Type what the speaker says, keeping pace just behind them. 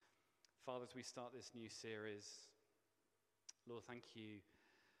Father, as we start this new series, Lord, thank you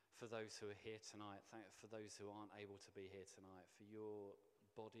for those who are here tonight. Thank you for those who aren't able to be here tonight, for your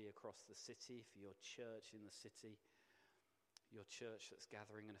body across the city, for your church in the city, your church that's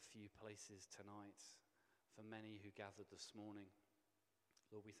gathering in a few places tonight, for many who gathered this morning.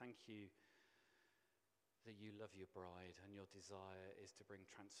 Lord, we thank you that you love your bride and your desire is to bring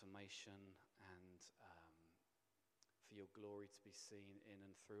transformation and for your glory to be seen in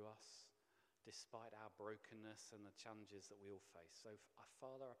and through us, despite our brokenness and the challenges that we all face. So,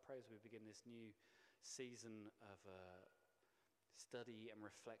 Father, I pray as we begin this new season of study and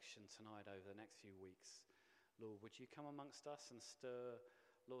reflection tonight over the next few weeks, Lord, would you come amongst us and stir,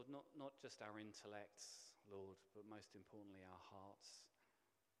 Lord, not just our intellects, Lord, but most importantly our hearts.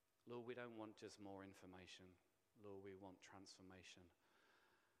 Lord, we don't want just more information. Lord, we want transformation.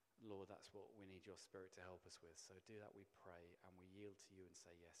 Lord, that's what we need your Spirit to help us with. So do that, we pray, and we yield to you and say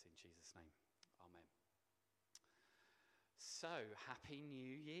yes in Jesus' name. Amen. So, Happy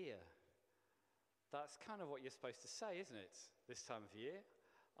New Year. That's kind of what you're supposed to say, isn't it, this time of year?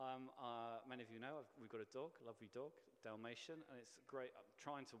 Many of you know we've got a dog, a lovely dog, Dalmatian, and it's great. I'm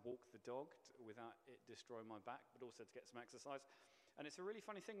trying to walk the dog without it destroying my back, but also to get some exercise. And it's a really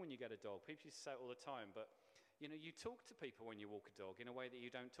funny thing when you get a dog. People used to say it all the time, but you know, you talk to people when you walk a dog in a way that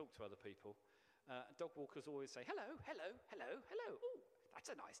you don't talk to other people. Dog walkers always say, hello, hello, hello, hello. Oh, that's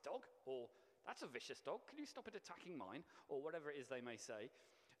a nice dog. Or that's a vicious dog. Can you stop it attacking mine? Or whatever it is they may say.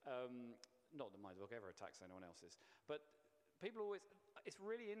 Not that my dog ever attacks anyone else's. But people always, it's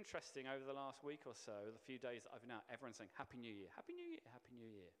really interesting over the last week or so, the few days that I've been out, everyone's saying, Happy New Year, Happy New Year, Happy New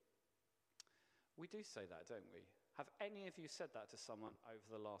Year. We do say that, don't we? Have any of you said that to someone over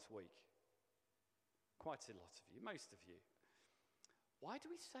the last week? Quite a lot of you, most of you. Why do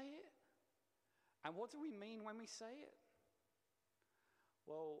we say it? And what do we mean when we say it?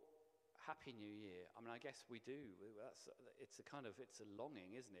 Well, Happy New Year. I mean, I guess we do. It's a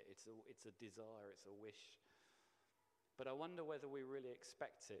longing, isn't it? It's a desire, it's a wish. But I wonder whether we really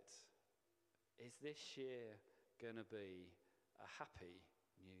expect it. Is this year going to be a happy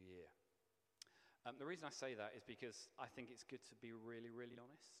new year? The reason I say that is because I think it's good to be really, really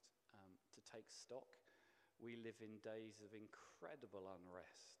honest, to take stock. We live in days of incredible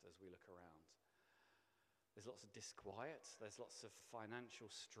unrest as we look around. There's lots of disquiet. There's lots of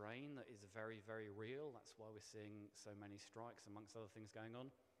financial strain that is very, very real. That's why we're seeing so many strikes, amongst other things going on.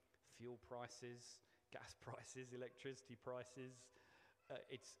 Fuel prices, gas prices, electricity prices.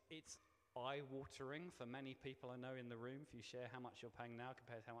 It's eye-watering for many people I know in the room. If you share how much you're paying now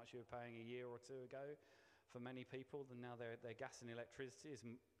compared to how much you were paying a year or two ago, for many people, then now their gas and electricity is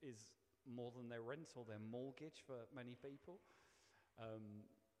more than their rent or their mortgage for many people.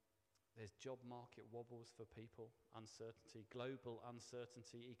 There's job market wobbles for people, uncertainty, global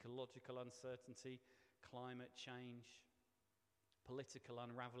uncertainty, ecological uncertainty, climate change, political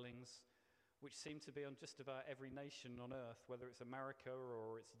unravelings, which seem to be on just about every nation on earth, whether it's America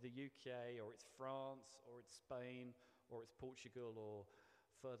or it's the UK or it's France or it's Spain or it's Portugal or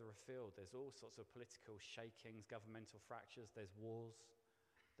further afield. There's all sorts of political shakings, governmental fractures, there's wars,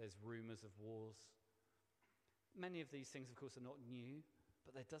 there's rumours of wars. Many of these things, of course, are not new,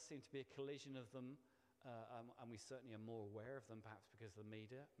 but there does seem to be a collision of them, and we certainly are more aware of them, perhaps because of the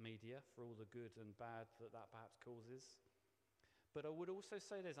media for all the good and bad that perhaps causes. But I would also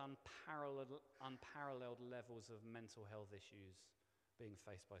say there's unparalleled levels of mental health issues being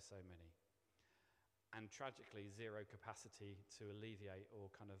faced by so many. And tragically, zero capacity to alleviate or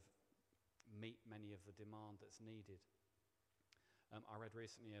kind of meet many of the demand that's needed. I read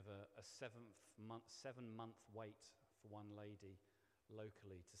recently of a 7-month wait for one lady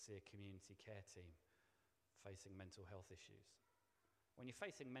locally to see a community care team facing mental health issues. When you're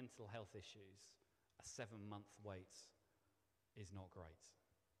facing mental health issues, a 7-month wait is not great.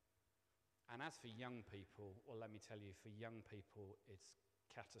 And as for young people, well, let me tell you, for young people, it's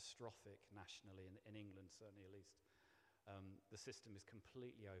catastrophic nationally, in England certainly at least. The system is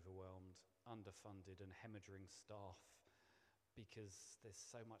completely overwhelmed, underfunded and hemorrhaging staff because there's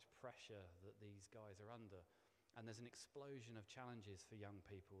so much pressure that these guys are under. And there's an explosion of challenges for young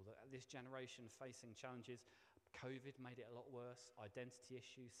people. This generation facing challenges. COVID made it a lot worse. Identity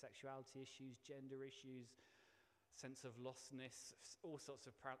issues, sexuality issues, gender issues, sense of lostness, all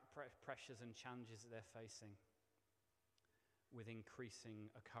sorts of pressures and challenges that they're facing with increasing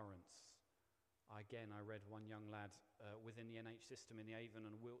occurrence. I read one young lad within the NH system in the Avon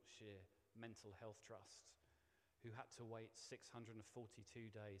and Wiltshire Mental Health Trust who had to wait 642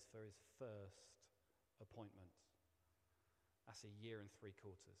 days for his first appointment. That's a year and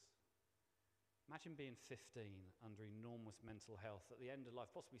 3/4. Imagine being 15 under enormous mental health, at the end of life,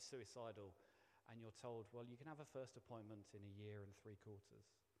 possibly suicidal, and you're told, well, you can have a first appointment in a year and 3/4.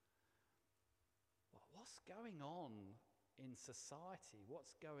 What's going on in society?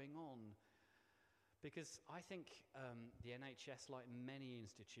 What's going on? Because I think the NHS, like many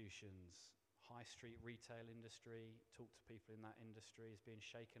institutions, high street retail industry, talk to people in that industry, is being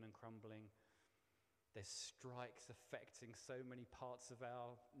shaken and crumbling. There's strikes affecting so many parts of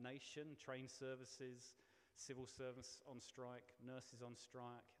our nation, train services, civil service on strike, nurses on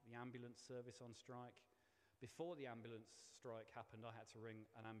strike, the ambulance service on strike. Before the ambulance strike happened, I had to ring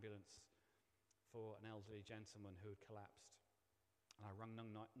an ambulance for an elderly gentleman who had collapsed. And I rang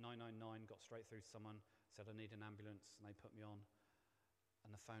 999, got straight through to someone, said I need an ambulance, and they put me on.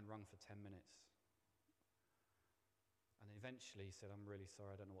 And the phone rung for 10 minutes. And eventually he said, I'm really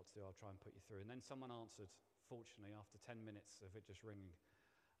sorry, I don't know what to do, I'll try and put you through. And then someone answered, fortunately, after 10 minutes of it just ringing.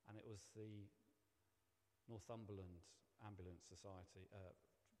 And it was the Northumberland Ambulance Society.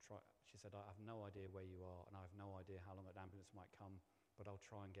 She said, I have no idea where you are, and I have no idea how long an ambulance might come, but I'll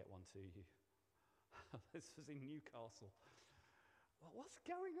try and get one to you. This was in Newcastle. Well, what's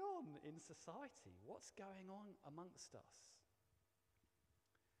going on in society? What's going on amongst us?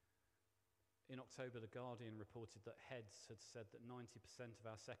 In October, The Guardian reported that Heads had said that 90% of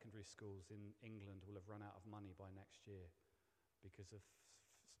our secondary schools in England will have run out of money by next year because of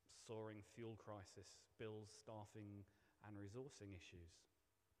soaring fuel crisis, bills, staffing, and resourcing issues.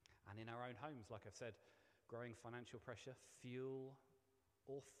 And in our own homes, like I've said, growing financial pressure, fuel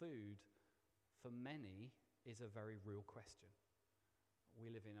or food, for many, is a very real question.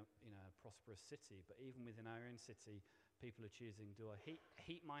 We live in a prosperous city, but even within our own city, people are choosing, do I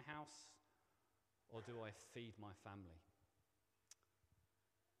heat my house, or do I feed my family?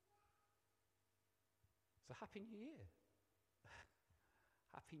 So Happy New Year.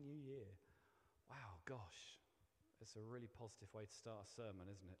 Happy New Year. Wow, gosh. It's a really positive way to start a sermon,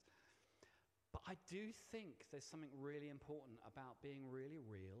 isn't it? But I do think there's something really important about being really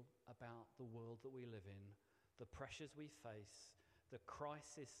real about the world that we live in, the pressures we face, the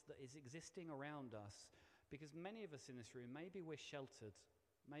crisis that is existing around us, because many of us in this room, maybe we're sheltered,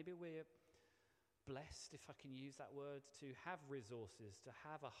 maybe we're blessed, if I can use that word, to have resources, to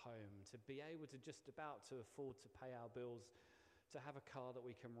have a home, to be able to just about to afford to pay our bills, to have a car that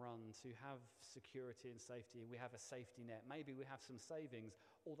we can run, to have security and safety, and we have a safety net. Maybe we have some savings,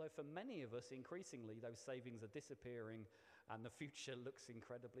 although for many of us, increasingly, those savings are disappearing and the future looks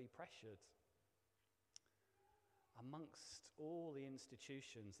incredibly pressured. Amongst all the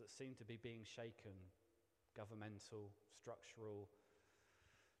institutions that seem to be being shaken, governmental, structural,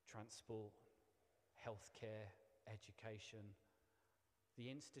 transport, healthcare, education, the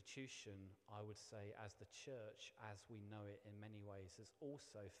institution, I would say, as the church, as we know it in many ways, is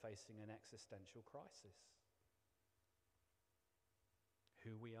also facing an existential crisis.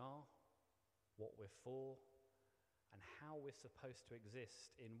 Who we are, what we're for, and how we're supposed to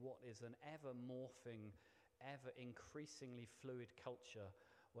exist in what is an ever-morphing, ever-increasingly fluid culture,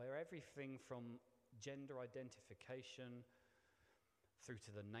 where everything from gender identification through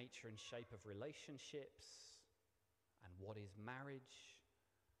to the nature and shape of relationships, and what is marriage,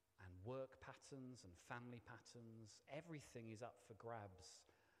 and work patterns and family patterns, everything is up for grabs.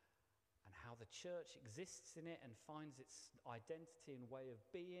 And how the church exists in it and finds its identity and way of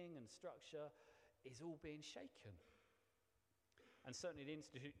being and structure is all being shaken. And certainly the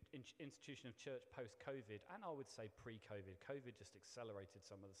institution of church post-COVID, and I would say pre-COVID, COVID just accelerated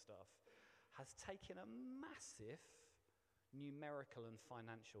some of the stuff, has taken a massive numerical and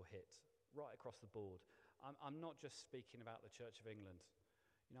financial hit right across the board. I'm not just speaking about the Church of England.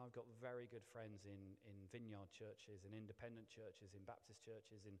 You know, I've got very good friends in vineyard churches, in independent churches, in Baptist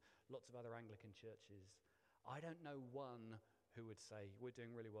churches, in lots of other Anglican churches. I don't know one who would say, we're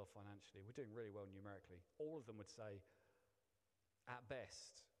doing really well financially, we're doing really well numerically. All of them would say, at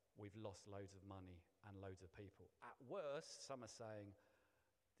best, we've lost loads of money and loads of people. At worst, some are saying,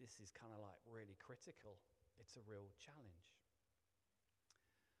 this is kind of like really critical. It's a real challenge.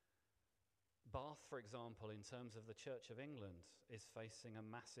 Bath, for example, in terms of the Church of England, is facing a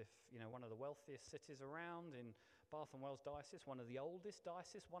massive, one of the wealthiest cities around in Bath and Wells Diocese, one of the oldest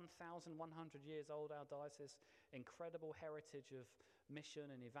dioceses, 1,100 years old, our diocese, incredible heritage of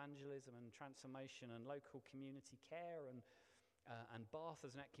mission and evangelism and transformation and local community care, and Bath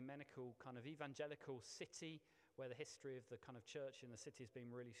as an ecumenical kind of evangelical city where the history of the kind of church in the city has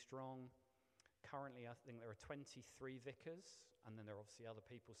been really strong. Currently, I think there are 23 vicars, and then there are obviously other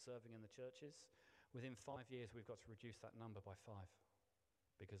people serving in the churches. Within 5 years, we've got to reduce that number by 5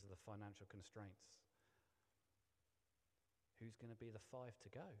 because of the financial constraints. Who's going to be the 5 to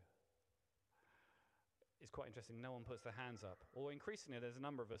go? it's quite interesting. No one puts their hands up. Or increasingly, there's a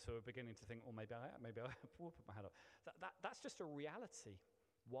number of us who are beginning to think, maybe I will put my hand up. That's just a reality.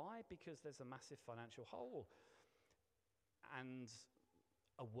 Why? Because there's a massive financial hole. And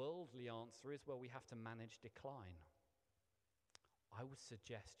a worldly answer is, well, we have to manage decline. I would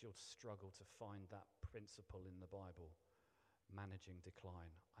suggest you'll struggle to find that principle in the Bible, managing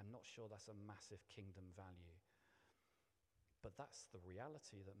decline. I'm not sure that's a massive kingdom value. But that's the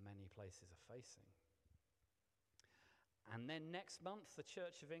reality that many places are facing. And then next month, the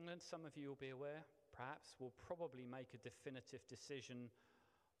Church of England, some of you will be aware, perhaps, will probably make a definitive decision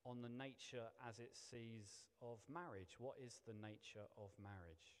on the nature as it sees of marriage. What is the nature of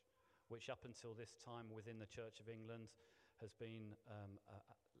marriage? Which up until this time within the Church of England has been,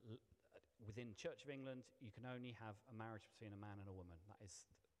 within Church of England, you can only have a marriage between a man and a woman. That is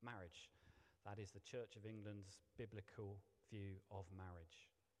marriage. That is the Church of England's biblical view of marriage.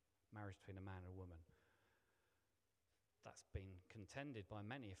 Marriage between a man and a woman. That's been contended by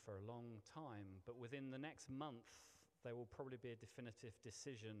many for a long time, but within the next month, there will probably be a definitive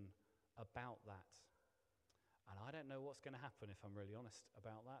decision about that. And I don't know what's going to happen, if I'm really honest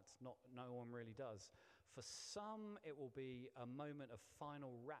about that. No one really does. For some, it will be a moment of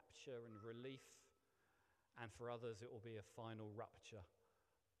final rapture and relief, and for others, it will be a final rupture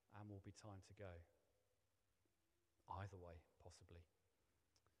and will be time to go. Either way, possibly.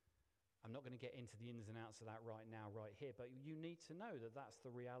 I'm not going to get into the ins and outs of that right now, right here, but you need to know that that's the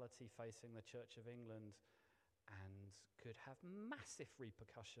reality facing the Church of England and could have massive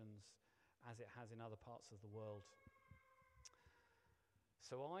repercussions as it has in other parts of the world.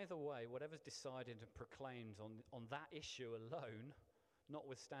 So either way, whatever's decided and proclaimed on that issue alone,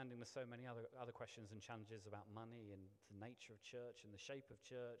 notwithstanding there's so many other questions and challenges about money and the nature of church and the shape of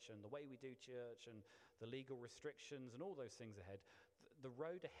church and the way we do church and the legal restrictions and all those things ahead, the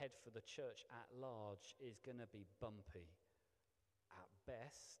road ahead for the church at large is going to be bumpy at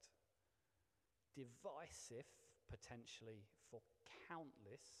best, divisive potentially for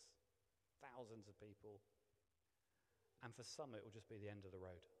countless thousands of people, and for some it will just be the end of the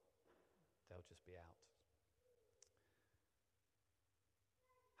road. They'll just be out.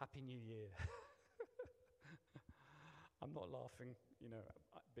 Happy New Year. I'm not laughing,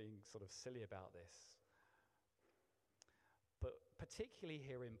 being sort of silly about this. But particularly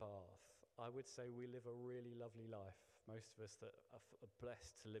here in Bath, I would say we live a really lovely life. Most of us that are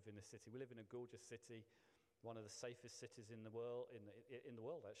blessed to live in the city. We live in a gorgeous city, one of the safest cities in the world, in the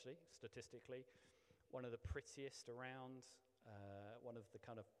world actually, statistically. One of the prettiest around, one of the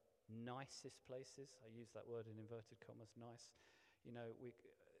kind of nicest places. I use that word in inverted commas, nice.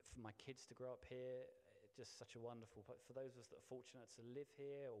 For my kids to grow up here, just such a wonderful place. For those of us that are fortunate to live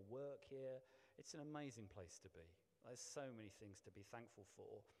here or work here, it's an amazing place to be. There's so many things to be thankful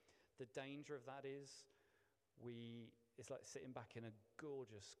for. The danger of that is it's like sitting back in a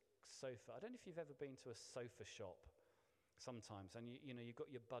gorgeous sofa. I don't know if you've ever been to a sofa shop sometimes, and you've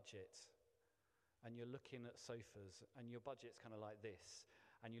got your budget, and you're looking at sofas, and your budget's kind of like this,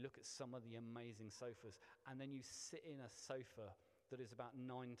 and you look at some of the amazing sofas, and then you sit in a sofa that is about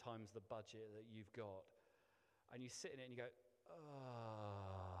 9 times the budget that you've got, and you sit in it and you go,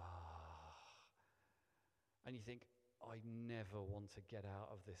 and you think, I never want to get out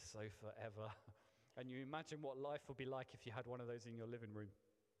of this sofa ever. And you imagine what life would be like if you had one of those in your living room.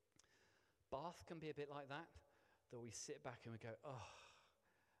 Bath can be a bit like that we sit back and we go,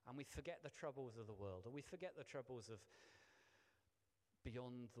 and we forget the troubles of the world, or we forget the troubles of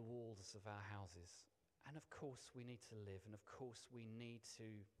beyond the walls of our houses. And of course we need to live, and of course we need to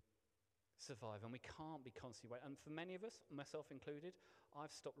survive, and we can't be constantly waiting. And for many of us, myself included,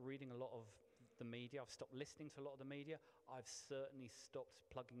 I've stopped reading a lot of the media. I've stopped listening to a lot of the media. I've certainly stopped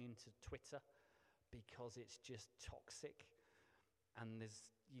plugging into Twitter because it's just toxic, and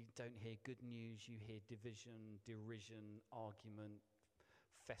you don't hear good news. You hear division, derision, argument,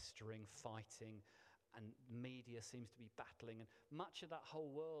 festering, fighting, and media seems to be battling, and much of that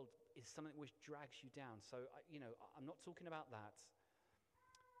whole world is something which drags you down. So I'm not talking about that,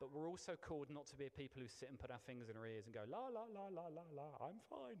 but we're also called not to be a people who sit and put our fingers in our ears and go la la la la la la, I'm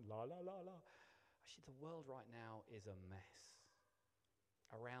fine, la la la la. Actually, the world right now is a mess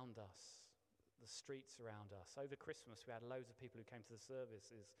around us, the streets around us. Over Christmas we had loads of people who came to the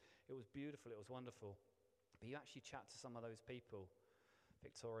services. It was beautiful, it was wonderful, but you actually chat to some of those people.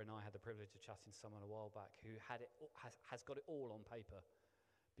 Victoria and I had the privilege of chatting to someone a while back who has got it all on paper.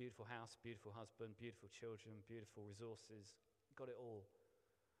 Beautiful house, beautiful husband, beautiful children, beautiful resources, got it all.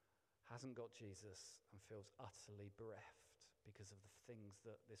 Hasn't got Jesus and feels utterly bereft because of the things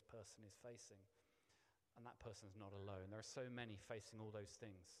that this person is facing. And that person's not alone. There are so many facing all those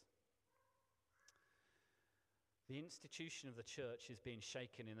things. The institution of the church is being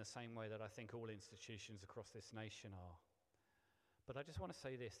shaken in the same way that I think all institutions across this nation are. But I just want to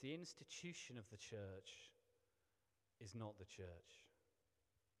say this, the institution of the church is not the church.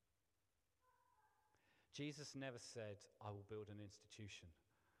 Jesus never said, I will build an institution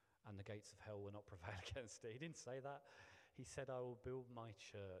and the gates of hell will not prevail against it. He didn't say that. He said, I will build my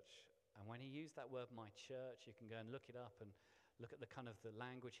church. And when he used that word, my church, you can go and look it up and look at the kind of the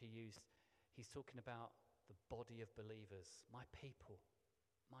language he used. He's talking about the body of believers, my people,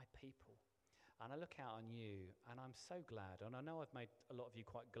 my people. And I look out on you, and I'm so glad, and I know I've made a lot of you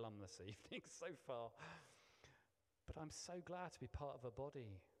quite glum this evening so far, but I'm so glad to be part of a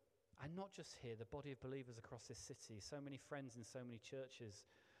body. And not just here, the body of believers across this city, so many friends in so many churches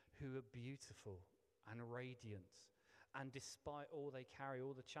who are beautiful and radiant. And despite all they carry,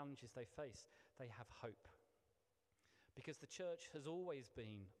 all the challenges they face, they have hope. Because the church has always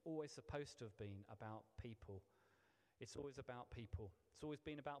supposed to have been about people. It's always about people. It's always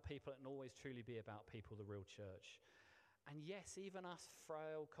been about people and always truly be about people, the real church. And yes, even us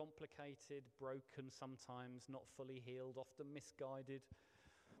frail, complicated, broken sometimes, not fully healed, often misguided,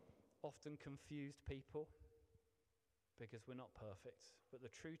 often confused people, because we're not perfect. But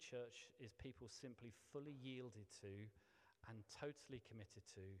the true church is people simply fully yielded to and totally committed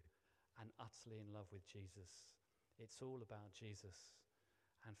to and utterly in love with Jesus. It's all about Jesus.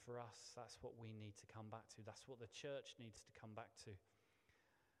 And for us, that's what we need to come back to. That's what the church needs to come back to.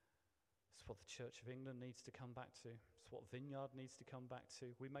 It's what the Church of England needs to come back to. It's what Vineyard needs to come back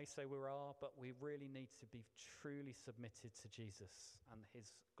to. We may say we are, but we really need to be truly submitted to Jesus and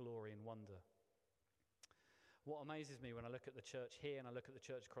his glory and wonder. What amazes me when I look at the church here and I look at the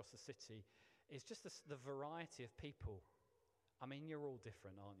church across the city is just the variety of people. I mean, you're all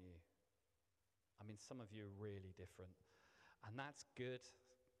different, aren't you? I mean, some of you are really different. And that's good.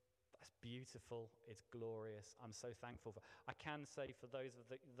 That's beautiful. It's glorious. I'm so thankful for. I can say for those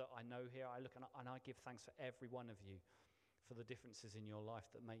that I know here, I look and I give thanks for every one of you, for the differences in your life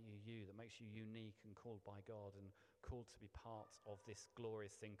that make you you, that makes you unique and called by God and called to be part of this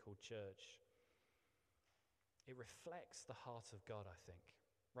glorious thing called church. It reflects the heart of God, I think.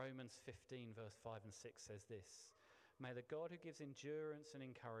 Romans 15 verse 5 and 6 says this: May the God who gives endurance and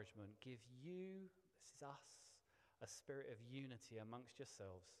encouragement give you, this is us, a spirit of unity amongst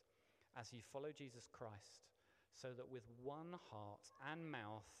yourselves as you follow Jesus Christ, so that with one heart and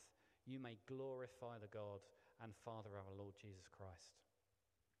mouth you may glorify the God and Father of our Lord Jesus Christ.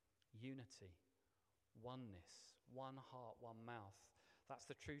 Unity, oneness, one heart, one mouth. That's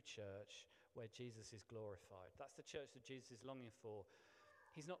the true church where Jesus is glorified. That's the church that Jesus is longing for.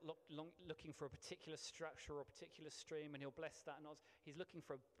 He's not looking for a particular structure or a particular stream, and he'll bless that. He's looking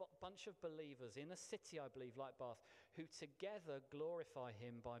for a bunch of believers in a city, I believe, like Bath, who together glorify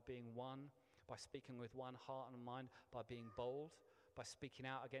him by being one, by speaking with one heart and mind, by being bold, by speaking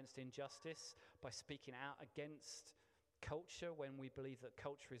out against injustice, by speaking out against culture when we believe that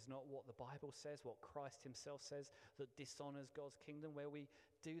culture is not what the Bible says, what Christ himself says, that dishonors God's kingdom, where we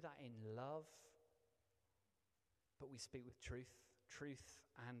do that in love, but we speak with truth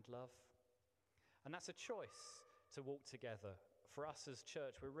and love. And that's a choice to walk together. For us as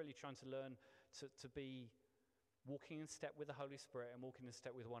church, we're really trying to learn to be walking in step with the Holy Spirit and walking in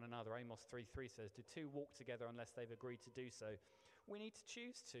step with one another. Amos 3:3 says, do two walk together unless they've agreed to do so? We need to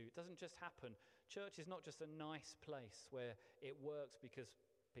choose to. It doesn't just happen. Church is not just a nice place where it works because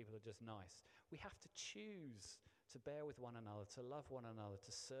people are just nice. We have to choose to bear with one another, to love one another,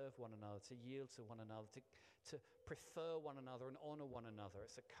 to serve one another, to yield to one another, to prefer one another and honor one another.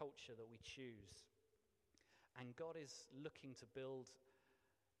 It's a culture that we choose. And God is looking to build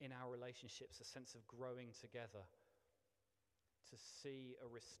in our relationships a sense of growing together, to see a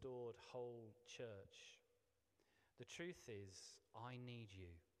restored whole church. The truth is, I need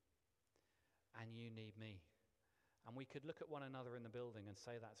you, and you need me. And we could look at one another in the building and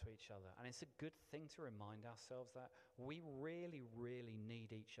say that to each other. And it's a good thing to remind ourselves that we really, really need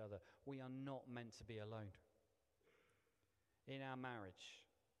each other. We are not meant to be alone. In our marriage,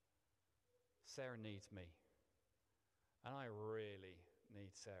 Sarah needs me. And I really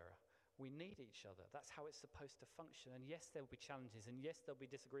need Sarah. We need each other. That's how it's supposed to function. And yes, there will be challenges. And yes, there'll be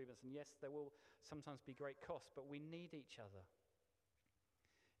disagreements. And yes, there will sometimes be great costs. But we need each other.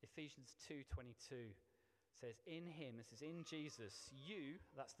 Ephesians 2:22 says, in him, this is in Jesus, you,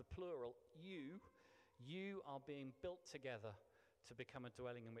 that's the plural, you are being built together to become a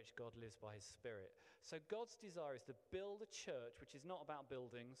dwelling in which God lives by his Spirit. So God's desire is to build a church which is not about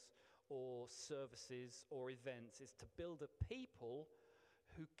buildings or services or events. It's to build a people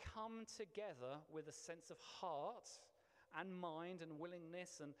who come together with a sense of heart and mind and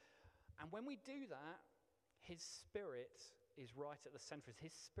willingness. And when we do that, his Spirit is right at the center.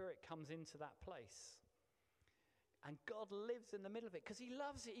 His Spirit comes into that place. And God lives in the middle of it because he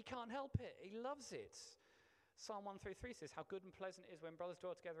loves it. He can't help it. He loves it. Psalm 133 says, how good and pleasant it is when brothers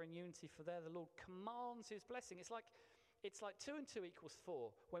dwell together in unity, for there the Lord commands his blessing. It's like 2 and 2 equals 4.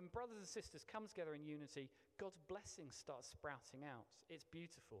 When brothers and sisters come together in unity, God's blessing starts sprouting out. It's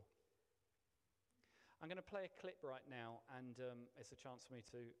beautiful. I'm going to play a clip right now, and it's a chance for me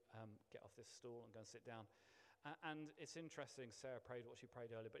to get off this stool and go and sit down. And it's interesting, Sarah prayed what she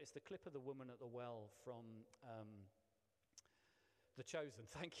prayed earlier, but it's the clip of the woman at the well from The Chosen.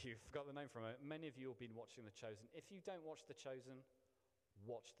 Thank you, forgot the name from it. Many of you have been watching The Chosen. If you don't watch The Chosen,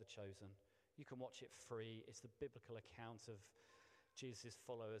 watch The Chosen. You can watch it free. It's the biblical account of Jesus'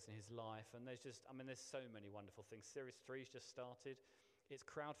 followers and his life. And there's so many wonderful things. Series 3's just started. It's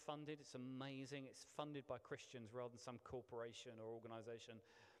crowdfunded. It's amazing. It's funded by Christians rather than some corporation or organization.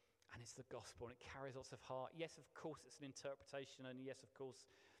 And it's the gospel, and it carries lots of heart. Yes, of course, it's an interpretation, and yes, of course,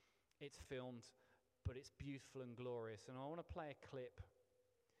 it's filmed, but it's beautiful and glorious. And I want to play a clip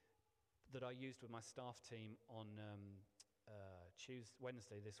that I used with my staff team on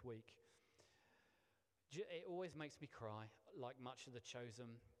Wednesday this week. It always makes me cry, like much of The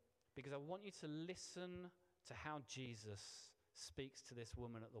Chosen, because I want you to listen to how Jesus speaks to this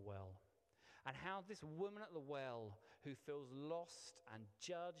woman at the well, and how this woman at the well who feels lost and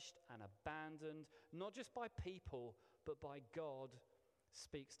judged and abandoned, not just by people, but by God,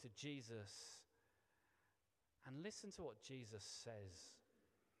 speaks to Jesus. And listen to what Jesus says,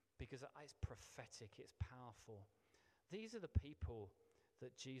 because it's prophetic, it's powerful. These are the people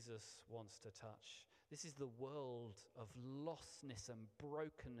that Jesus wants to touch. This is the world of lostness and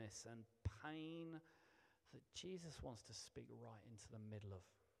brokenness and pain that Jesus wants to speak right into the middle of.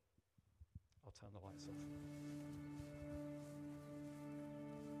 I'll turn the lights off.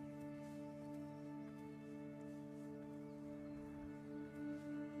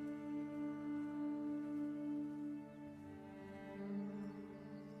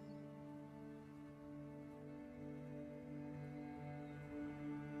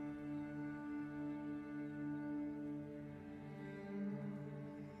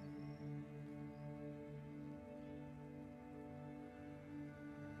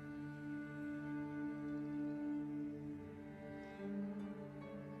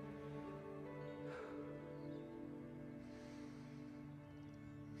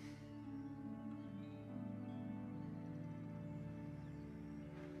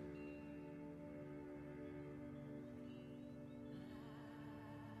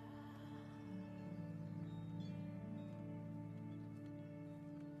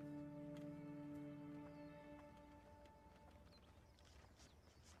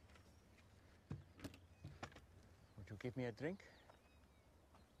 Would you give me a drink?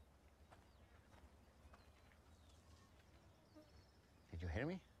 Did you hear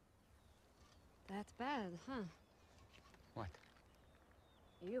me? That bad, huh? What?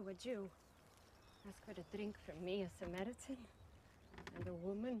 You, a Jew, ask for a drink from me, a Samaritan, and a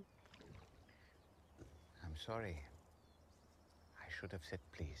woman. I'm sorry. I should have said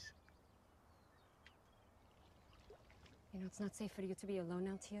please. You know, it's not safe for you to be alone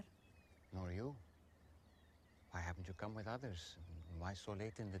out here. Nor you. Why haven't you come with others? Why so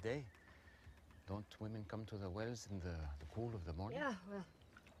late in the day? Don't women come to the wells in the cool of the morning? Yeah, well,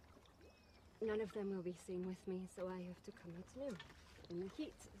 none of them will be seen with me, so I have to come at noon, in the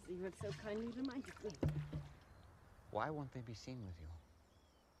heat, as you have so kindly reminded me. Why won't they be seen with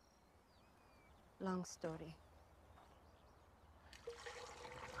you? Long story.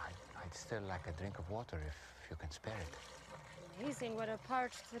 I'd still like a drink of water if you can spare it. Amazing what a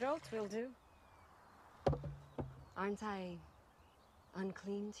parched throat will do. Aren't I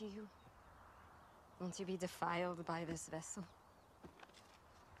unclean to you? Won't you be defiled by this vessel?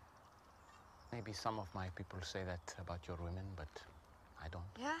 Maybe some of my people say that about your women, but I don't.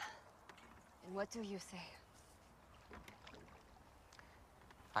 Yeah? And what do you say?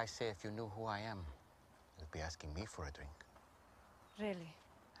 I say if you knew who I am, you'd be asking me for a drink. Really?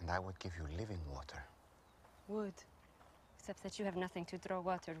 And I would give you living water. Would. Except that you have nothing to draw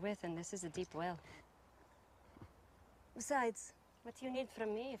water with, and this is a deep well. Besides, what do you need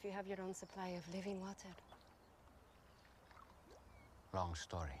from me if you have your own supply of living water? Long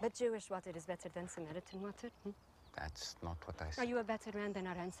story. But Jewish water is better than Samaritan water, That's not what I Are said. you a better man than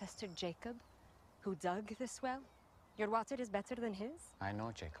our ancestor Jacob, who dug this well? Your water is better than his? I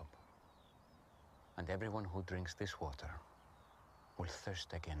know Jacob. And everyone who drinks this water will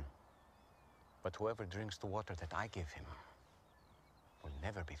thirst again. But whoever drinks the water that I give him will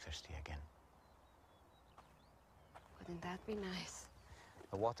never be thirsty again. Wouldn't that be nice?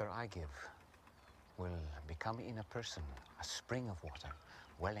 The water I give will become in a person a spring of water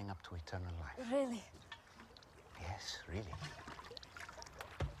welling up to eternal life. Really? Yes, really.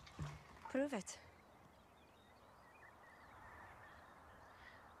 Prove it.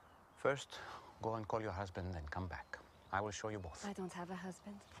 First, go and call your husband and come back. I will show you both. I don't have a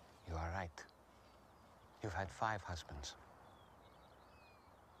husband. You are right. You've had 5 husbands.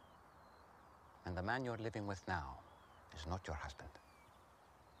 And the man you're living with now is not your husband.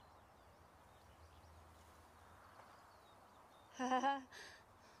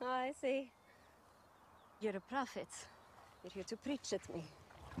 Oh, I see. You're a prophet. You're here to preach at me.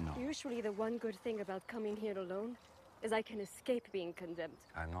 No. Usually the one good thing about coming here alone is I can escape being condemned.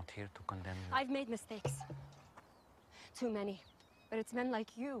 I'm not here to condemn you. I've made mistakes. Too many. But it's men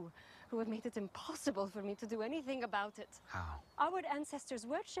like you who have made it impossible for me to do anything about it. How? Our ancestors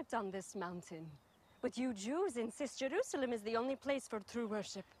worshipped on this mountain. But you Jews insist Jerusalem is the only place for true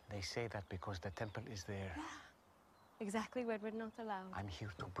worship. They say that because the temple is there. Exactly where we're not allowed. I'm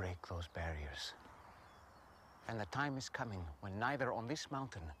here to break those barriers. And the time is coming when neither on this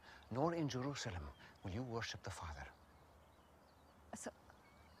mountain nor in Jerusalem will you worship the Father. So,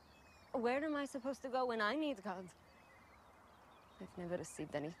 where am I supposed to go when I need God? I've never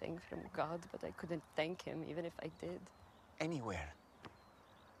received anything from God, but I couldn't thank him even if I did. Anywhere.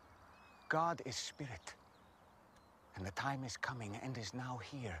 God is spirit. And the time is coming and is now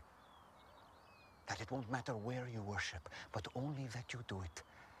here that it won't matter where you worship, but only that you do it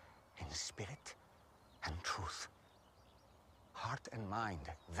in spirit and truth. Heart and mind,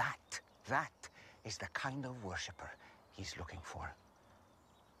 that is the kind of worshiper he's looking for.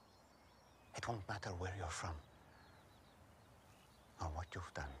 It won't matter where you're from or what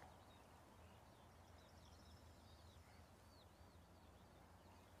you've done.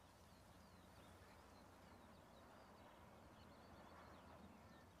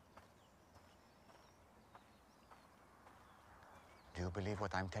 Do you believe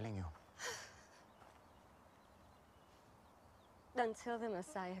what I'm telling you? Until the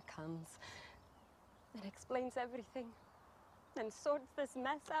Messiah comes and explains everything and sorts this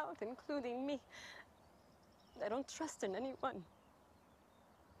mess out, including me, I don't trust in anyone.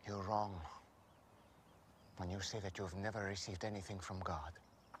 You're wrong when you say that you've never received anything from God.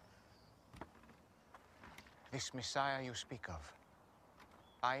 This Messiah you speak of,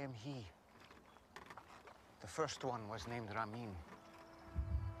 I am he. The first one was named Ramin.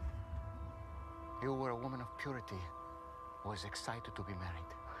 You were a woman of purity who was excited to be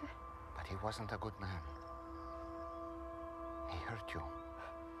married. But he wasn't a good man. He hurt you.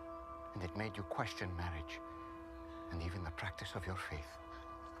 And it made you question marriage and even the practice of your faith.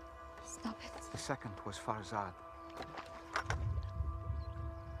 Stop it. The second was Farzad.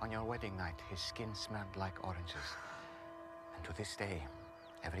 On your wedding night, his skin smelled like oranges. And to this day,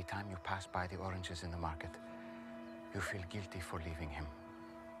 every time you pass by the oranges in the market, you feel guilty for leaving him.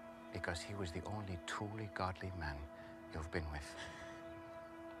 Because he was the only truly godly man you've been with.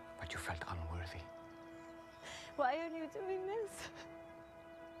 But you felt unworthy. Why are you doing this?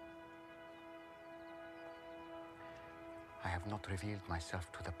 I have not revealed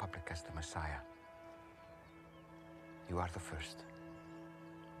myself to the public as the Messiah. You are the first.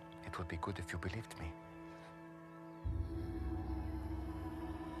 It would be good if you believed me.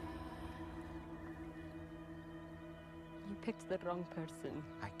 You picked the wrong person.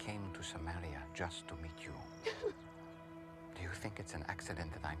 I came to Samaria just to meet you. Do you think it's an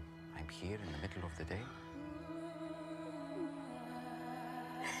accident that I'm here in the middle of the day?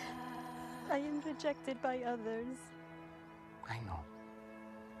 I am rejected by others. I know.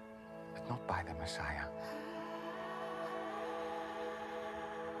 But not by the Messiah.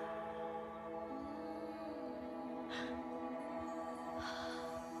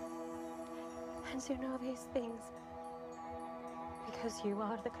 And you know these things because you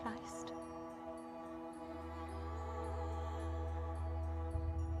are the Christ.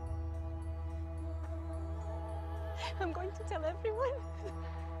 I'm going to tell everyone.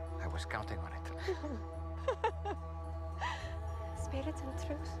 I was counting on it. Spirit and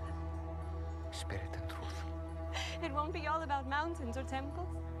truth. Spirit and truth. It won't be all about mountains or temples.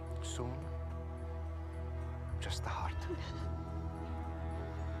 Soon, just the heart.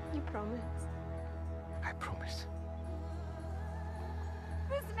 You promise. I promise.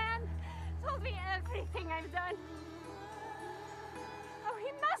 This man told me everything I've done. Oh,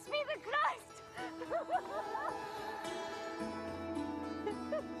 he must be the Christ!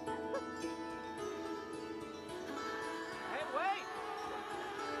 Hey, wait!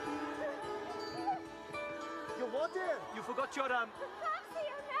 You what there? You forgot your, Fancy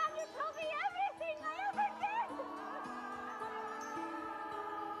you, man! You told me everything I ever did!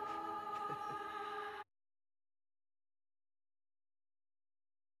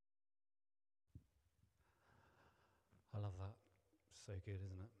 So good,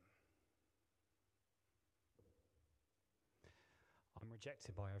 isn't it? I'm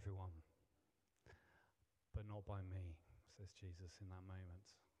rejected by everyone, but not by me, says Jesus in that moment.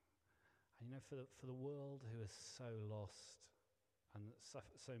 And you know, for the world who is so lost and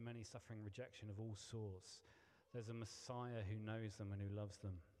so many suffering rejection of all sorts, there's a Messiah who knows them and who loves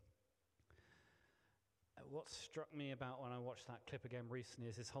them. What struck me about when I watched that clip again recently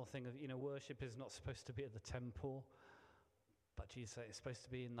is this whole thing of, worship is not supposed to be at the temple, but Jesus said it's supposed to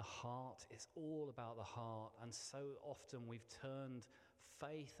be in the heart. It's all about the heart. And so often we've turned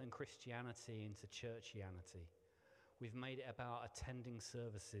faith and Christianity into churchianity. We've made it about attending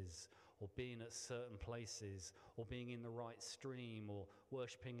services or being at certain places or being in the right stream or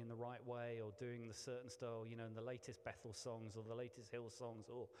worshipping in the right way or doing the certain style, in the latest Bethel songs or the latest Hill songs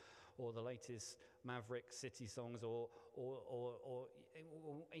or the latest Maverick City songs or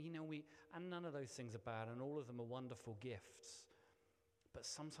and none of those things are bad, and all of them are wonderful gifts. But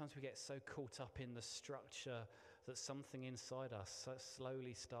sometimes we get so caught up in the structure that something inside us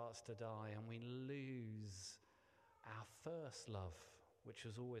slowly starts to die, and we lose our first love, which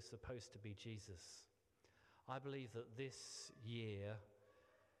was always supposed to be Jesus. I believe that this year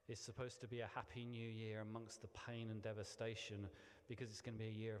is supposed to be a happy new year amongst the pain and devastation, because it's going to be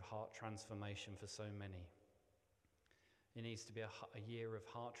a year of heart transformation for so many. It needs to be a year of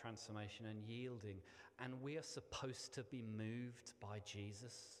heart transformation and yielding, and we are supposed to be moved by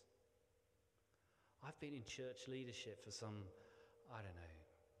Jesus. I've been in church leadership for some,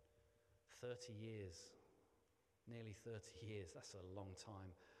 30 years. Nearly 30 years, that's a long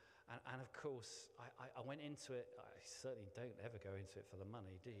time. And of course, I went into it, I certainly don't ever go into it for the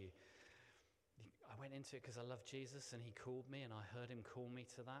money, do you? I went into it because I love Jesus and he called me and I heard him call me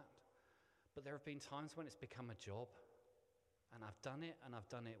to that. But there have been times when it's become a job, and I've done it and I've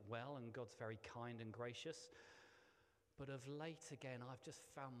done it well, and God's very kind and gracious. But of late again, I've just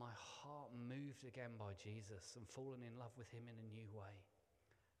found my heart moved again by Jesus and fallen in love with him in a new way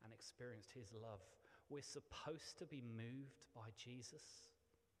and experienced his love. We're supposed to be moved by Jesus.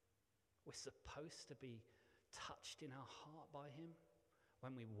 We're supposed to be touched in our heart by him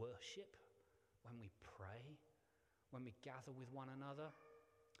when we worship, when we pray, when we gather with one another.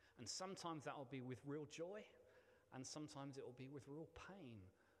 And sometimes that will be with real joy, and sometimes it will be with real pain.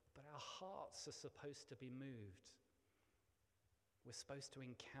 But our hearts are supposed to be moved. We're supposed to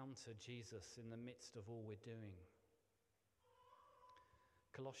encounter Jesus in the midst of all we're doing.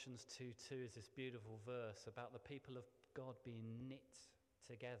 Colossians 2:2 is this beautiful verse about the people of God being knit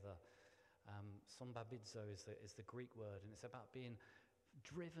together. Sombabidzo is the Greek word, and it's about being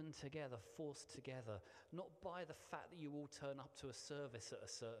driven together, forced together, not by the fact that you all turn up to a service at a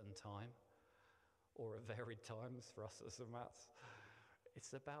certain time, or at varied times for us as a Mats.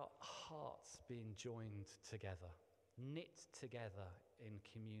 It's about hearts being joined together, knit together in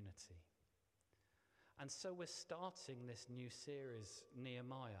community. And so we're starting this new series,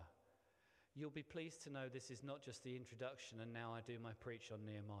 Nehemiah. You'll be pleased to know this is not just the introduction and now I do my preach on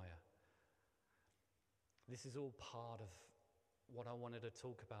Nehemiah. This is all part of what I wanted to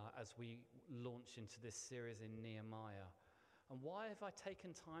talk about as we launch into this series in Nehemiah. And why have I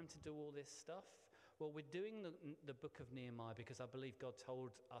taken time to do all this stuff? Well, we're doing the book of Nehemiah because I believe God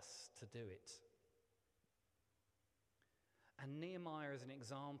told us to do it. And Nehemiah is an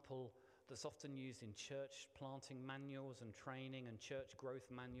example that's often used in church planting manuals and training and church growth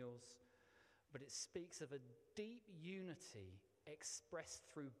manuals. But it speaks of a deep unity expressed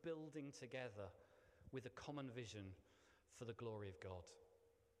through building together with a common vision for the glory of God,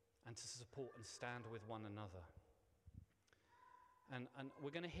 and to support and stand with one another. And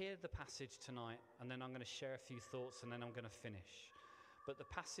we're going to hear the passage tonight, and then I'm going to share a few thoughts, and then I'm going to finish. But the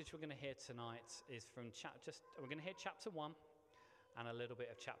passage we're going to hear tonight is from we're going to hear chapter 1 and a little bit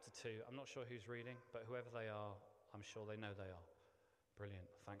of chapter 2. I'm not sure who's reading, but whoever they are, I'm sure they know they are. Brilliant.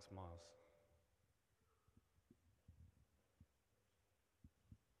 Thanks, Miles.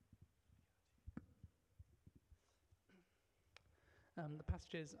 The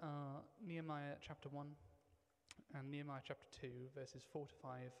passages are Nehemiah chapter 1 and Nehemiah chapter 2, verses 4 to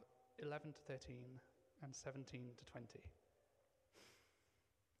 5, 11 to 13, and 17 to 20.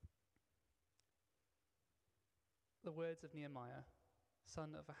 The words of Nehemiah,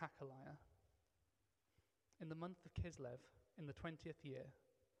 son of Hachaliah. In the month of Kislev, in the 20th year,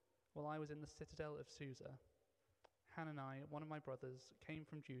 while I was in the citadel of Susa, Hanani, one of my brothers, came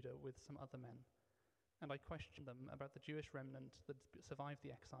from Judah with some other men, and I questioned them about the Jewish remnant that survived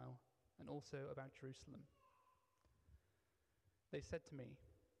the exile, and also about Jerusalem. They said to me,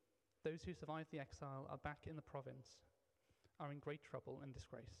 "Those who survived the exile are back in the province, are in great trouble and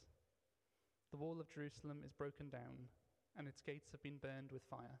disgrace. The wall of Jerusalem is broken down, and its gates have been burned with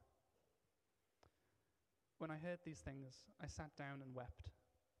fire. When I heard these things, I sat down and wept.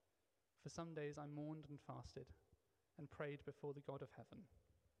 For some days I mourned and fasted, and prayed before the God of heaven.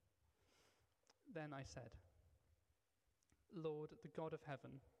 Then I said, Lord, the God of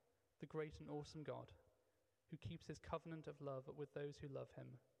heaven, the great and awesome God, who keeps his covenant of love with those who love him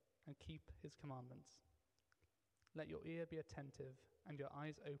and keep his commandments. Let your ear be attentive and your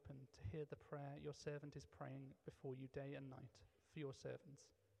eyes open to hear the prayer your servant is praying before you day and night for your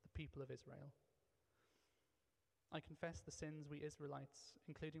servants, the people of Israel. I confess the sins we Israelites,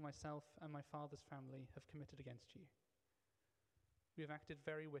 including myself and my father's family, have committed against you. We have acted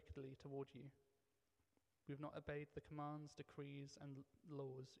very wickedly toward you. We have not obeyed the commands, decrees, and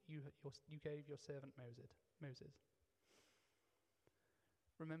laws you gave your servant Moses.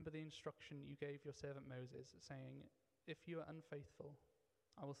 Remember the instruction you gave your servant Moses, saying, If you are unfaithful,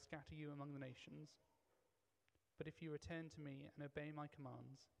 I will scatter you among the nations. But if you return to me and obey my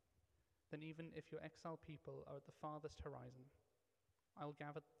commands, then even if your exiled people are at the farthest horizon, I will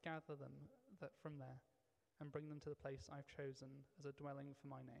gather them from there and bring them to the place I've chosen as a dwelling for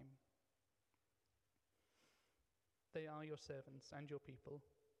my name. They are your servants and your people,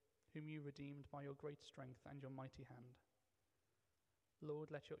 whom you redeemed by your great strength and your mighty hand.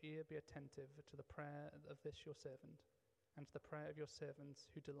 Lord, let your ear be attentive to the prayer of this your servant, and to the prayer of your servants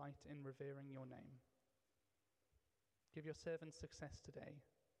who delight in revering your name. Give your servant success today,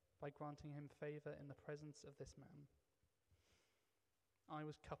 by granting him favor in the presence of this man. I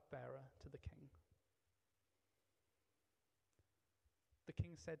was cupbearer to the king. The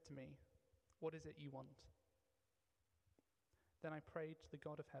king said to me, What is it you want? Then I prayed to the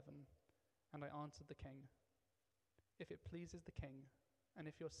God of heaven, and I answered the king, If it pleases the king, and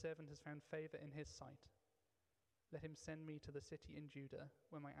if your servant has found favor in his sight, let him send me to the city in Judah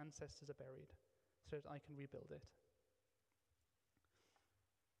where my ancestors are buried, so that I can rebuild it.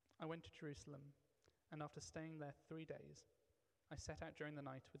 I went to Jerusalem, and after staying there 3 days, I set out during the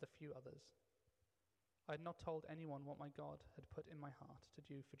night with a few others. I had not told anyone what my God had put in my heart to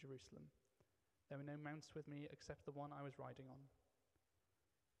do for Jerusalem. There were no mounts with me except the one I was riding on.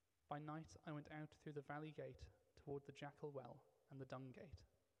 By night I went out through the valley gate toward the Jackal Well and the Dung Gate,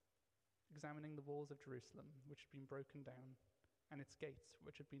 examining the walls of Jerusalem, which had been broken down, and its gates,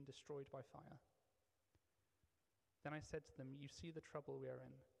 which had been destroyed by fire. Then I said to them, You see the trouble we are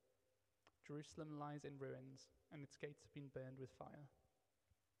in. Jerusalem lies in ruins, and its gates have been burned with fire.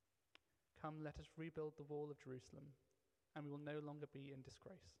 Come, let us rebuild the wall of Jerusalem, and we will no longer be in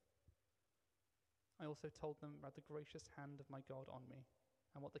disgrace. I also told them about the gracious hand of my God on me,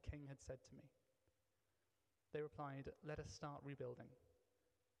 and what the king had said to me. They replied, Let us start rebuilding.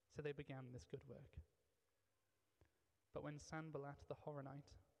 So they began this good work. But when Sanballat the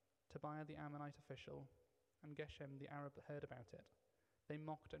Horonite, Tobiah the Ammonite official, and Geshem the Arab heard about it, they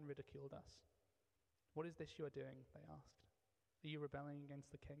mocked and ridiculed us. What is this you are doing? They asked. Are you rebelling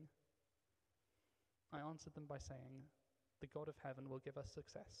against the king? I answered them by saying, The God of heaven will give us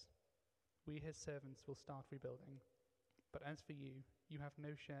success. We, his servants, will start rebuilding. But as for you, you have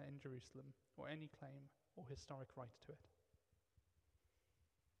no share in Jerusalem, or any claim or historic right to it.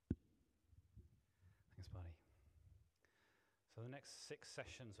 Thanks, buddy. So the next 6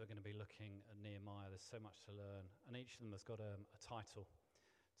 sessions we're going to be looking at Nehemiah. There's so much to learn, and each of them has got a title.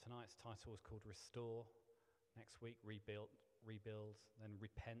 Tonight's title is called Restore. Next week, Rebuild, then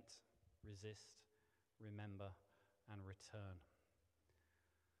Repent, Resist, Remember, and Return.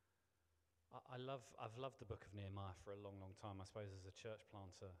 I've loved the book of Nehemiah for a long, long time. I suppose as a church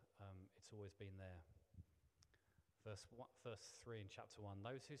planter, it's always been there. Verse 3 in chapter 1,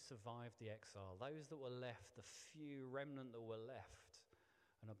 those who survived the exile, those that were left, the few remnant that were left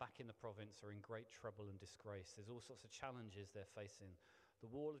and are back in the province, are in great trouble and disgrace. There's all sorts of challenges they're facing.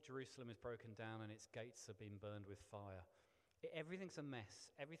 The wall of Jerusalem is broken down and its gates have been burned with fire. Everything's a mess.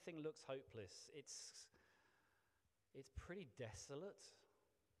 Everything looks hopeless. It's pretty desolate.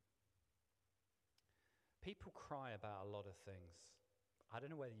 People cry about a lot of things. I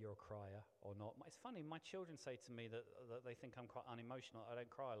don't know whether you're a crier or not. It's funny, my children say to me that they think I'm quite unemotional. I don't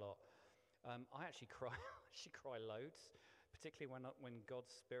cry a lot. I actually cry. I cry loads, particularly when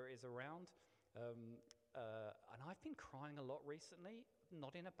God's Spirit is around. And I've been crying a lot recently,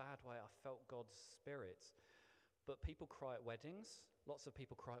 not in a bad way. I felt God's Spirit. But people cry at weddings. Lots of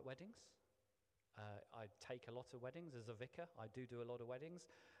people cry at weddings. I take a lot of weddings as a vicar. I do a lot of weddings.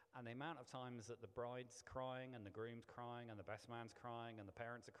 And the amount of times that the bride's crying and the groom's crying and the best man's crying and the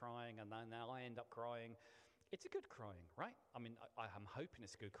parents are crying and then now I end up crying, it's a good crying, right? I mean, I'm hoping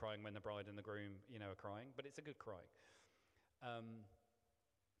it's a good crying when the bride and the groom, are crying, but it's a good crying.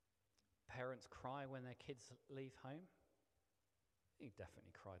 Parents cry when their kids leave home. We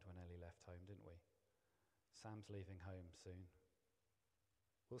definitely cried when Ellie left home, didn't we? Sam's leaving home soon.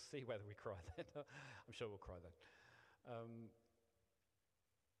 We'll see whether we cry then. I'm sure we'll cry then.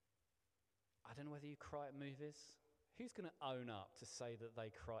 I don't know whether you cry at movies. Who's going to own up to say that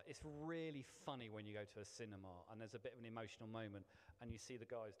they cry? It's really funny when you go to a cinema and there's a bit of an emotional moment and you see the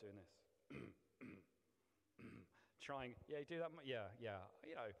guys doing this. Trying, yeah, you do that? Yeah.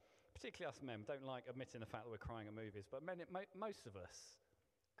 You know, particularly us men don't like admitting the fact that we're crying at movies, but most of us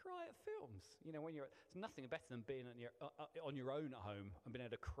cry at films. You know, there's nothing better than being on your own at home and being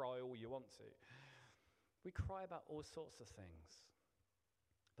able to cry all you want to. We cry about all sorts of things.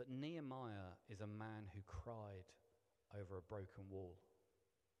 But Nehemiah is a man who cried over a broken wall.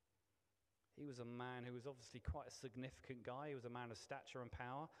 He was a man who was obviously quite a significant guy. He was a man of stature and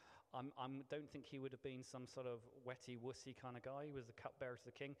power. I don't think he would have been some sort of wetty-wussy kind of guy. He was the cupbearer to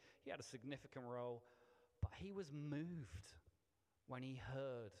the king. He had a significant role. But he was moved when he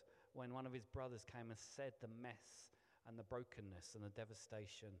heard, when one of his brothers came and said the mess and the brokenness and the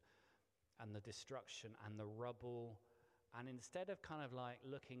devastation and the destruction and the rubble. And instead of kind of like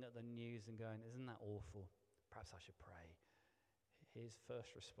looking at the news and going, isn't that awful? Perhaps I should pray. His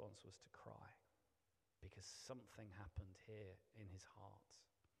first response was to cry because something happened here in his heart.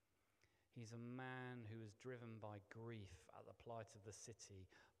 He's a man who is driven by grief at the plight of the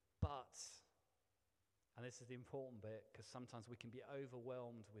city, but, and this is the important bit, because sometimes we can be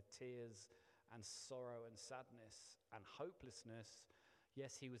overwhelmed with tears and sorrow and sadness and hopelessness.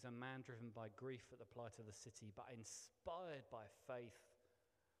 Yes, he was a man driven by grief at the plight of the city, but inspired by faith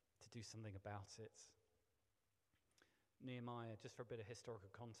to do something about it. Nehemiah, just for a bit of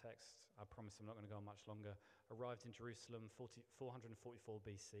historical context, I promise I'm not going to go on much longer, arrived in Jerusalem 444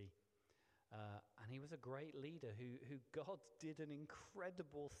 BC. And he was a great leader who God did an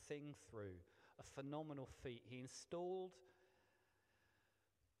incredible thing through, a phenomenal feat. He installed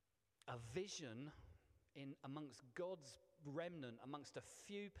a vision in amongst God's remnant, amongst a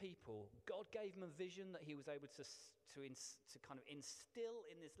few people. God gave him a vision that he was able to kind of instill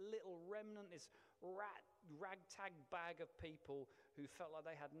in this little remnant, this ragtag bag of people who felt like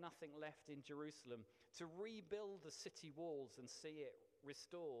they had nothing left in Jerusalem, to rebuild the city walls and see it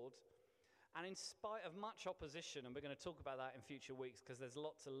restored. And in spite of much opposition, and we're going to talk about that in future weeks because there's a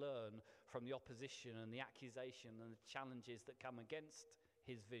lot to learn from the opposition and the accusation and the challenges that come against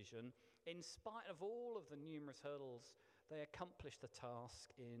his vision, in spite of all of the numerous hurdles, they accomplished the task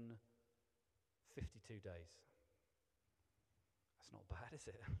in 52 days. That's not bad,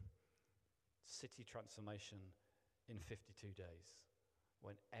 is it? City transformation in 52 days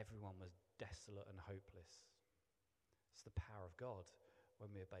when everyone was desolate and hopeless. It's the power of God when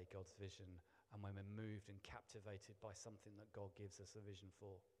we obey God's vision and when we're moved and captivated by something that God gives us a vision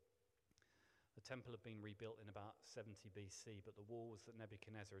for. The temple had been rebuilt in about 70 BC, but the walls that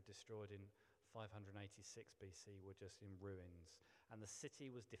Nebuchadnezzar had destroyed in 586 BC were just in ruins, and the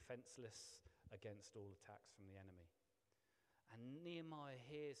city was defenseless against all attacks from the enemy. And Nehemiah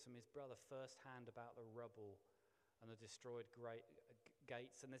hears from his brother firsthand about the rubble and the destroyed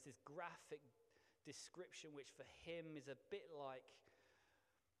gates, and there's this graphic description which for him is a bit like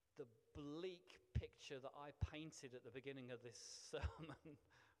the bleak picture that I painted at the beginning of this sermon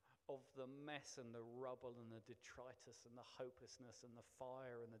of the mess and the rubble and the detritus and the hopelessness and the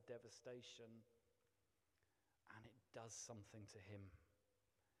fire and the devastation. And it does something to him.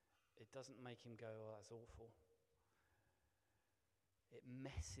 It doesn't make him go, oh, that's awful. It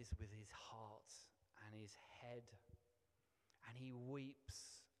messes with his heart and his head. And he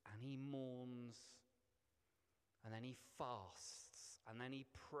weeps and he mourns. And then he fasts and then he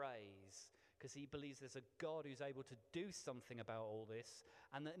prays because he believes there's a God who's able to do something about all this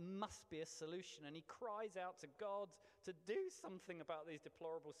and that must be a solution. And he cries out to God to do something about these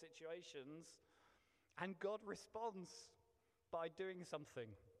deplorable situations. And God responds by doing something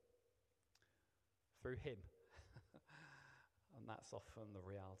through him. And that's often the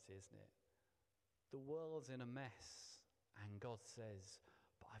reality, isn't it? The world's in a mess and God says,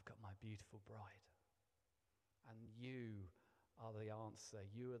 but I've got my beautiful bride. And you are the answer.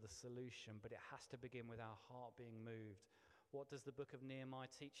 You are the solution. But it has to begin with our heart being moved. What does the book of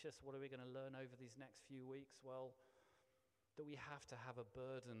Nehemiah teach us? What are we going to learn over these next few weeks? Well, that we have to have a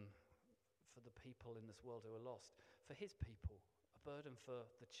burden for the people in this world who are lost. For his people. A burden for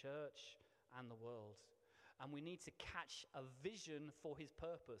the church and the world. And we need to catch a vision for his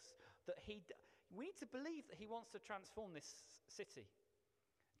purpose. We need to believe that he wants to transform this city.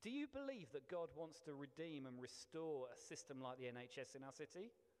 Do you believe that God wants to redeem and restore a system like the NHS in our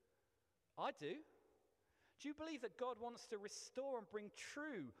city? I do. Do you believe that God wants to restore and bring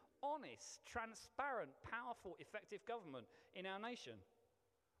true, honest, transparent, powerful, effective government in our nation?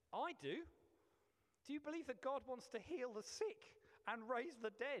 I do. Do you believe that God wants to heal the sick and raise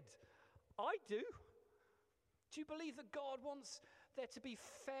the dead? I do. Do you believe that God wants there to be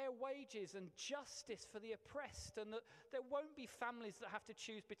fair wages and justice for the oppressed, and that there won't be families that have to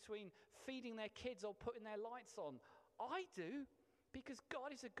choose between feeding their kids or putting their lights on? I do, because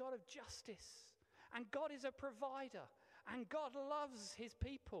God is a God of justice, and God is a provider, and God loves his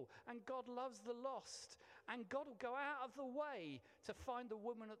people, and God loves the lost, and God will go out of the way to find the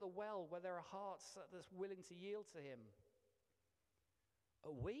woman at the well where there are hearts that's willing to yield to him.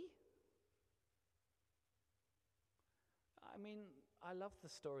 Are we? I mean, I love the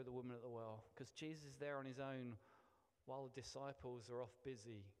story of the woman at the well, because Jesus is there on his own while the disciples are off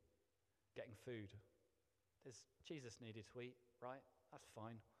busy getting food. Jesus needed to eat, right? That's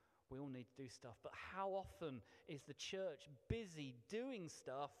fine. We all need to do stuff. But how often is the church busy doing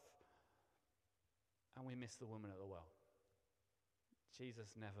stuff and we miss the woman at the well?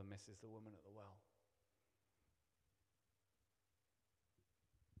 Jesus never misses the woman at the well.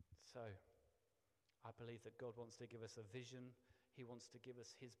 So, I believe that God wants to give us a vision. He wants to give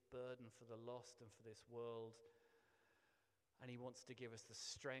us his burden for the lost and for this world. And he wants to give us the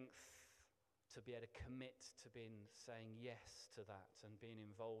strength to be able to commit to saying yes to that and being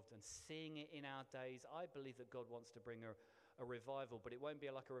involved and seeing it in our days. I believe that God wants to bring a revival, but it won't be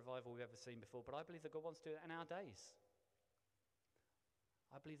like a revival we've ever seen before. But I believe that God wants to do it in our days.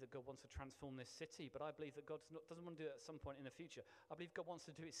 I believe that God wants to transform this city, but I believe that God doesn't want to do it at some point in the future. I believe God wants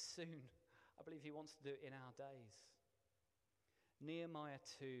to do it soon. I believe he wants to do it in our days. Nehemiah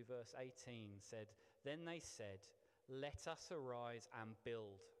 2 verse 18 said, "Then they said, 'Let us arise and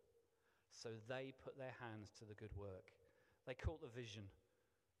build.' So they put their hands to the good work." They caught the vision.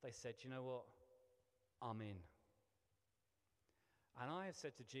 They said, "You know what? I'm in." And I have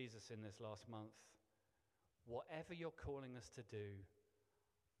said to Jesus in this last month, whatever you're calling us to do,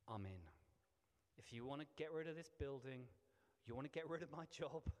 I'm in. If you want to get rid of this building, you want to get rid of my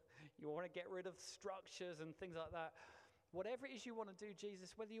job, you want to get rid of structures and things like that, whatever it is you want to do,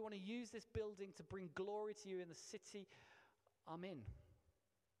 Jesus, whether you want to use this building to bring glory to you in the city, I'm in.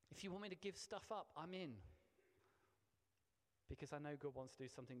 If you want me to give stuff up, I'm in. Because I know God wants to do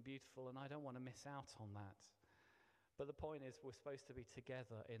something beautiful and I don't want to miss out on that. But the point is, we're supposed to be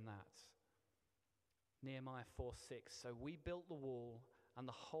together in that. Nehemiah 4:6. So we built the wall, and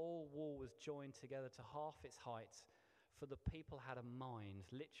the whole wall was joined together to half its height, for the people had a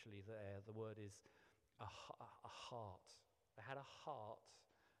mind. Literally there, the word is a heart. They had a heart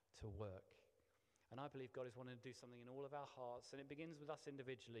to work. And I believe God is wanting to do something in all of our hearts. And it begins with us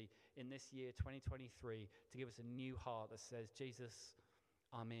individually in this year, 2023, to give us a new heart that says, Jesus,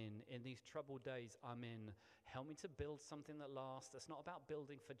 I'm in. In these troubled days, I'm in. Help me to build something that lasts. That's not about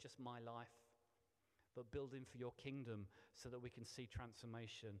building for just my life, but building for your kingdom so that we can see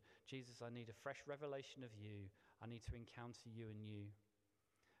transformation. Jesus, I need a fresh revelation of you. I need to encounter you and you.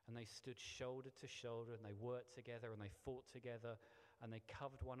 And they stood shoulder to shoulder, and they worked together, and they fought together, and they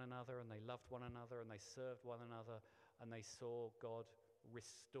covered one another, and they loved one another, and they served one another, and they saw God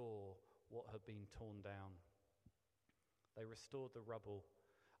restore what had been torn down. They restored the rubble.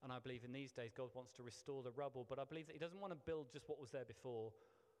 And I believe in these days God wants to restore the rubble, but I believe that he doesn't want to build just what was there before.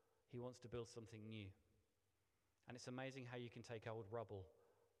 He wants to build something new. And it's amazing how you can take old rubble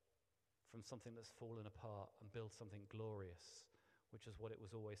from something that's fallen apart and build something glorious, which is what it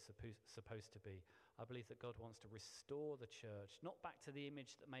was always supposed to be. I believe that God wants to restore the church, not back to the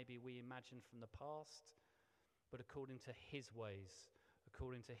image that maybe we imagined from the past, but according to his ways,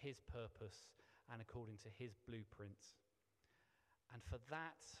 according to his purpose, and according to his blueprint. And for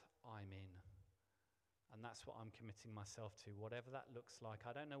that, I'm in. And that's what I'm committing myself to, whatever that looks like.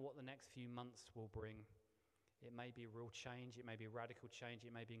 I don't know what the next few months will bring. It may be real change, it may be radical change,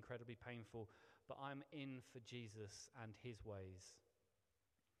 it may be incredibly painful, but I'm in for Jesus and his ways.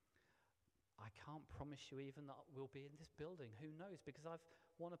 I can't promise you even that we'll be in this building. Who knows? Because I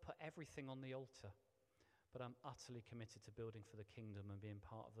want to put everything on the altar. But I'm utterly committed to building for the kingdom and being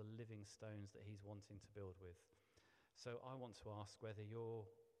part of the living stones that he's wanting to build with. So I want to ask whether you're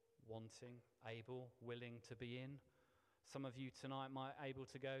wanting, able, willing to be in. Some of you tonight might be able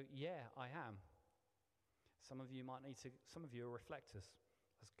to go, yeah, I am. Some of you might need to, some of you are reflectors.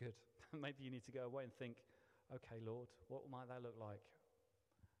 That's good. Maybe you need to go away and think, okay, Lord, what might that look like?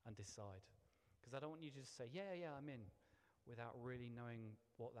 And decide. Because I don't want you to just say, yeah, I'm in, without really knowing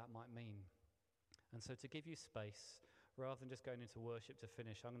what that might mean. And so to give you space, rather than just going into worship to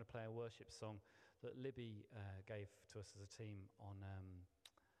finish, I'm going to play a worship song that Libby gave to us as a team on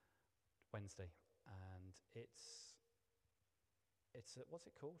Wednesday. And it's what's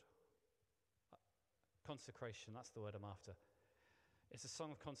it called? Consecration, that's the word I'm after. It's a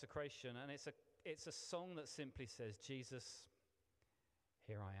song of consecration, and it's a song that simply says, Jesus,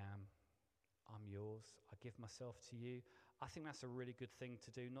 here I am. I'm yours. I give myself to you. I think that's a really good thing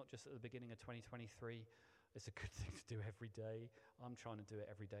to do, not just at the beginning of 2023. It's a good thing to do every day. I'm trying to do it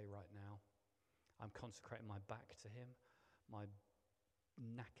every day right now. I'm consecrating my back to him, my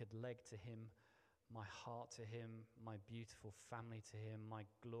knackered leg to him, my heart to him, my beautiful family to him, my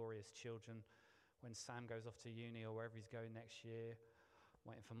glorious children. When Sam goes off to uni or wherever he's going next year,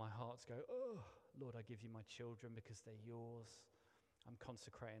 waiting for my heart to go, oh, Lord, I give you my children because they're yours. I'm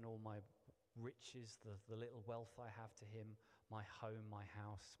consecrating all my riches, the little wealth I have to him, my home, my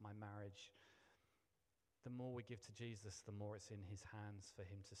house, my marriage. The more we give to Jesus, the more it's in his hands for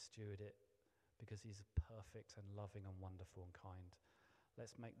him to steward it, because he's perfect and loving and wonderful and kind.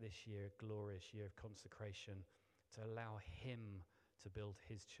 Let's make this year a glorious year of consecration to allow him to build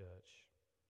his church.